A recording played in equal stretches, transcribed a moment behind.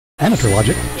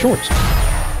AmateurLogic Shorts.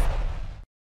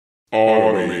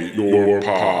 Automate your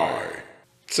pie.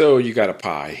 So you got a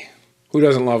pie. Who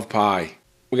doesn't love pie?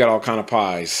 We got all kind of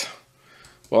pies.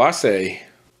 Well, I say,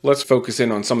 let's focus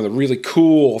in on some of the really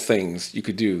cool things you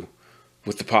could do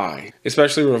with the pie,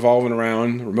 especially revolving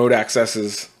around remote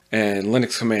accesses and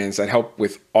Linux commands that help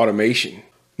with automation.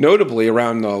 Notably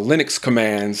around the Linux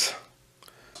commands,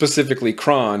 specifically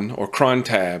cron or cron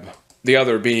tab, the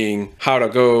other being how to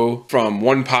go from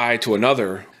one pie to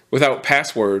another without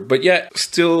password, but yet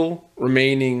still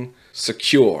remaining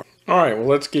secure. All right, well,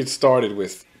 let's get started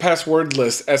with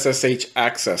passwordless SSH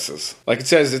accesses. Like it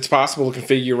says, it's possible to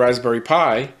configure your Raspberry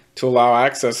Pi to allow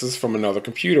accesses from another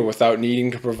computer without needing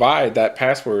to provide that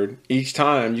password each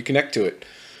time you connect to it.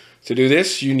 To do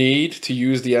this, you need to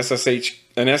use the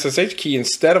an SSH key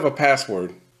instead of a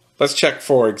password. Let's check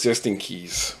for existing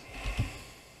keys.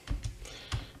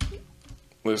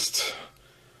 List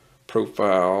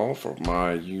profile for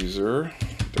my user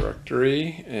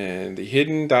directory and the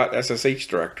hidden.ssh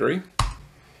directory.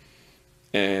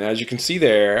 And as you can see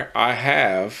there, I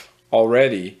have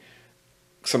already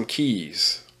some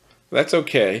keys. That's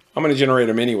okay. I'm going to generate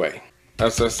them anyway.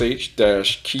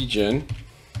 SSH-keygen,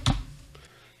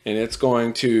 and it's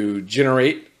going to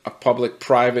generate a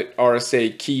public-private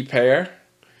RSA key pair,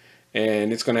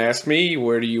 and it's going to ask me,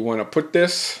 where do you want to put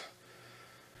this?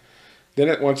 Then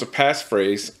it wants a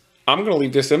passphrase. I'm going to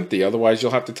leave this empty, otherwise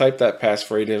you'll have to type that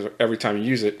passphrase every time you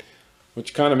use it,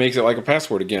 which kind of makes it like a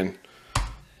password again.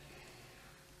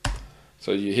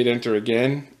 So you hit enter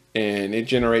again, and it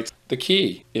generates the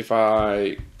key. If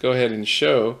I go ahead and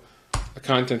show the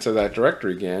contents of that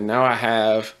directory again, now I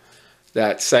have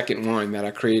that second one that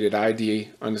I created,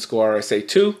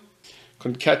 ID_RSA2.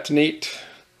 Concatenate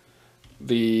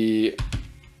the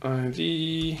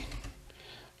ID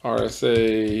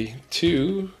RSA2.pub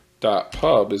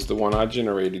is the one I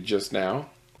generated just now,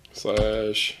 /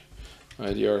 ID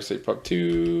RSA pub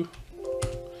 2.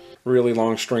 Really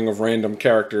long string of random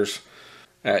characters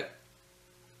at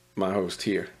my host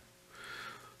here.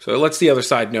 So it lets the other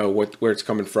side know where it's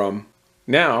coming from.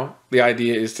 Now the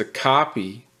idea is to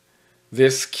copy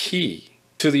this key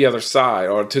to the other side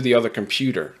or to the other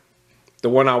computer, the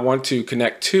one I want to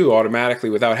connect to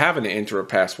automatically without having to enter a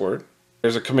password.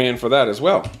 There's a command for that as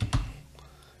well.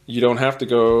 You don't have to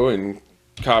go and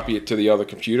copy it to the other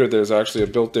computer. There's actually a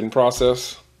built-in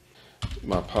process.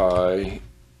 My Pi,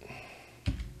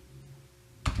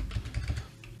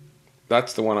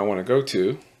 that's the one I want to go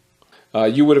to.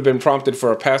 You would have been prompted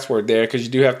for a password there because you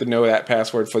do have to know that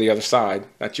password for the other side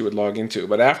that you would log into.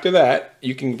 But after that,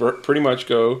 you can pretty much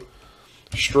go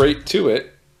straight to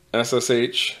it.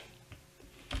 SSH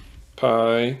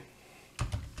Pi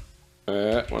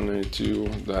at 192,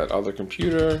 that other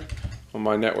computer on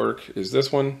my network is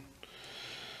this one.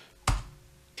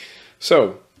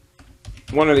 So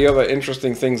one of the other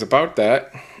interesting things about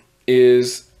that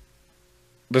is,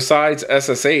 besides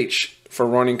SSH for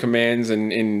running commands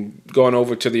and going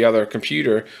over to the other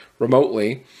computer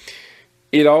remotely,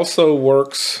 it also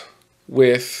works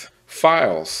with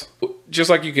files. Just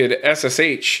like you could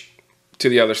SSH to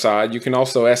the other side, you can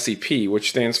also SCP, which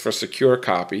stands for Secure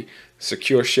Copy,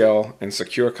 Secure Shell, and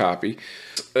Secure Copy.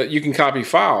 You can copy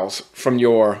files from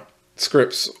your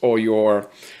scripts or your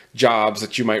jobs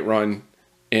that you might run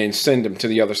and send them to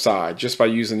the other side just by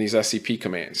using these SCP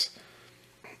commands.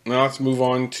 Now let's move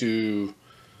on to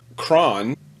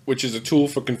cron, which is a tool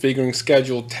for configuring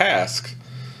scheduled tasks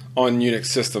on Unix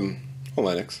system or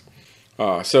Linux.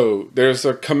 So there's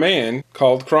a command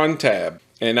called cron tab,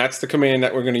 and that's the command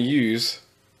that we're going to use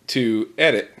to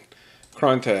edit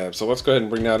cron tab. So let's go ahead and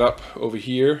bring that up over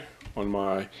here on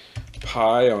my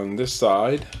Pi on this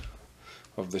side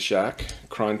of the shack.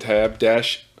 Cron tab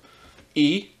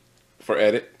 -E for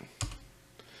edit,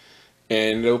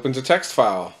 and it opens a text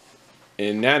file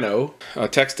in Nano, a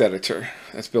text editor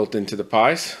that's built into the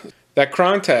Pis. That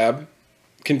cron tab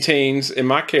contains, in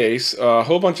my case, a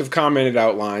whole bunch of commented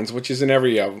outlines, which is in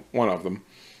every one of them.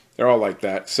 They're all like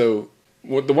that. So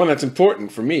the one that's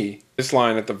important for me, this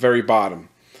line at the very bottom,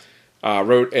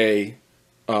 wrote a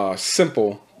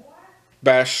simple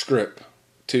bash script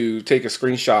to take a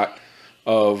screenshot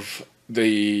of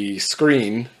the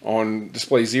screen on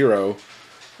display 0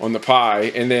 on the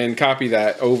Pi and then copy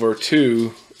that over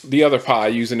to the other Pi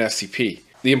using SCP.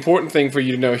 The important thing for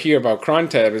you to know here about cron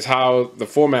tab is how the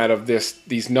format of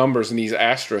these numbers and these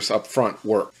asterisks up front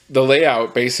work. The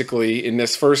layout basically in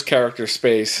this first character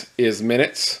space is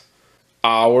minutes,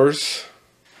 hours,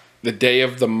 the day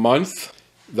of the month,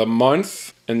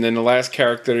 and then the last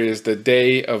character is the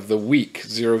day of the week,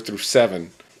 0 through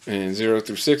 7, and 0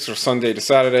 through 6 are Sunday to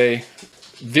Saturday.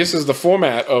 This is the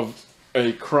format of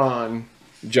a cron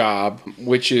job,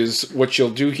 which is what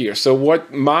you'll do here. So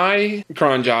what my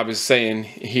cron job is saying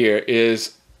here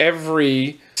is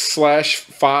every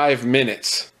 /5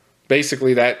 minutes,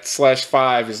 basically that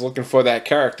 /5 is looking for that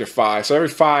character 5. So every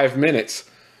 5 minutes,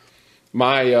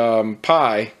 my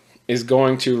Pi is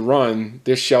going to run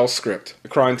this shell script. The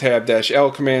cron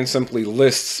tab-l command simply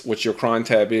lists what your cron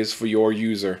tab is for your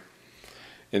user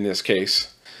in this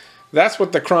case. That's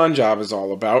what the cron job is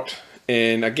all about.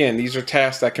 And again, these are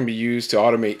tasks that can be used to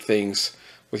automate things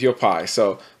with your Pi.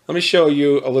 So let me show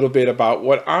you a little bit about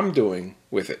what I'm doing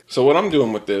with it. So what I'm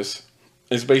doing with this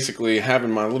is basically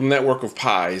having my little network of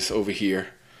Pis over here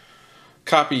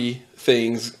copy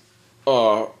things,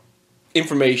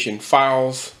 information,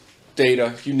 files,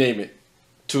 data, you name it,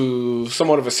 to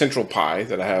somewhat of a central Pi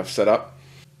that I have set up.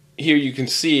 Here you can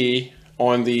see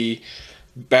on the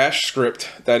bash script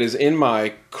that is in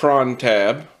my cron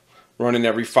tab running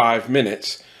every 5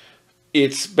 minutes,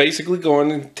 it's basically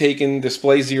going and taking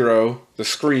display 0, the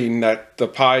screen that the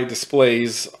Pi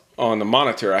displays on the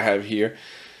monitor I have here.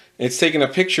 It's taking a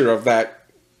picture of that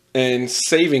and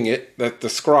saving it, that the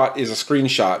scrot is a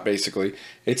screenshot basically.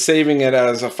 It's saving it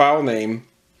as a file name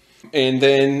and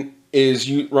then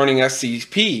is running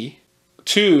SCP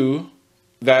to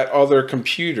that other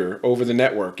computer over the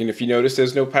network. And if you notice,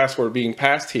 there's no password being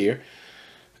passed here.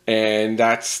 And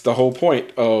that's the whole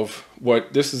point of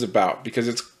what this is about, because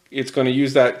it's going to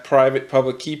use that private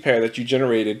public key pair that you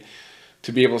generated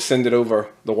to be able to send it over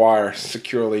the wire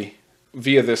securely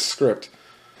via this script.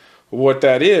 What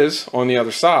that is on the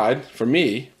other side for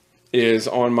me is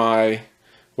on my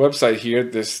website here,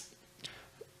 this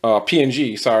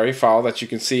PNG file that you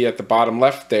can see at the bottom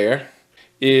left there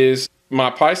is my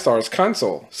PyStars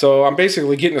console. So I'm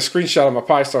basically getting a screenshot of my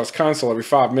PyStars console every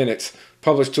 5 minutes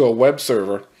published to a web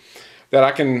server that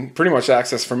I can pretty much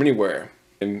access from anywhere.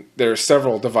 And there are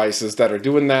several devices that are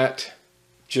doing that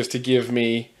just to give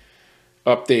me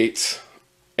updates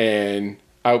and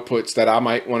outputs that I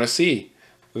might want to see.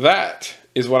 That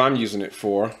is what I'm using it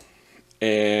for.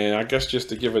 And I guess just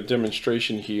to give a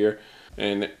demonstration here,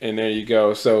 and there you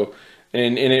go. So,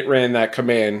 and it ran that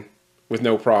command with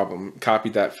no problem.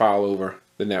 Copied that file over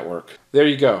the network. There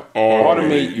you go.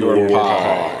 Automate your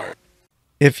Pi.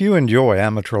 If you enjoy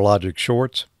Amateur Logic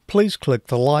Shorts, please click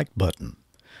the like button.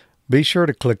 Be sure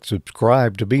to click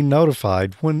subscribe to be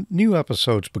notified when new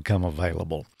episodes become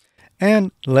available.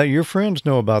 And let your friends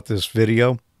know about this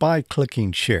video by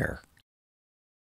clicking share.